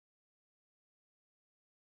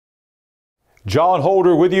Jon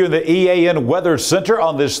Holder with you in the EAN Weather Center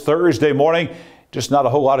on this Thursday morning. Just not a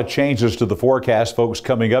whole lot of changes to the forecast, folks,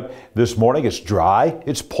 coming up this morning. It's dry.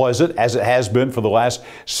 It's pleasant, as it has been for the last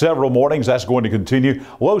several mornings. That's going to continue.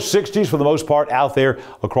 Low 60s for the most part out there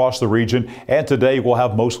across the region. And today we'll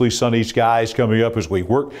have mostly sunny skies coming up as we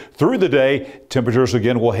work through the day. Temperatures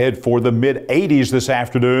again will head for the mid 80s this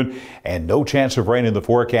afternoon, and no chance of rain in the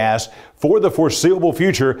forecast for the foreseeable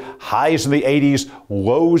future. Highs in the 80s,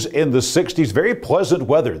 lows in the 60s. Very pleasant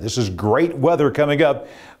weather. This is great weather coming up.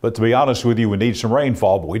 But to be honest with you, we need some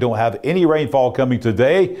rainfall, but we don't have any rainfall coming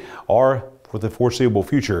today or for the foreseeable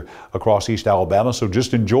future across East Alabama. So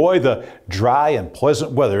just enjoy the dry and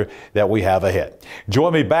pleasant weather that we have ahead.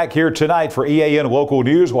 Join me back here tonight for EAN Local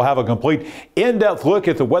News. We'll have a complete in-depth look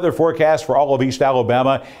at the weather forecast for all of East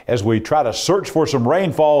Alabama as we try to search for some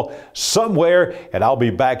rainfall somewhere. And I'll be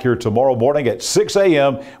back here tomorrow morning at 6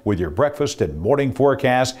 a.m. with your breakfast and morning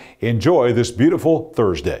forecast. Enjoy this beautiful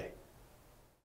Thursday.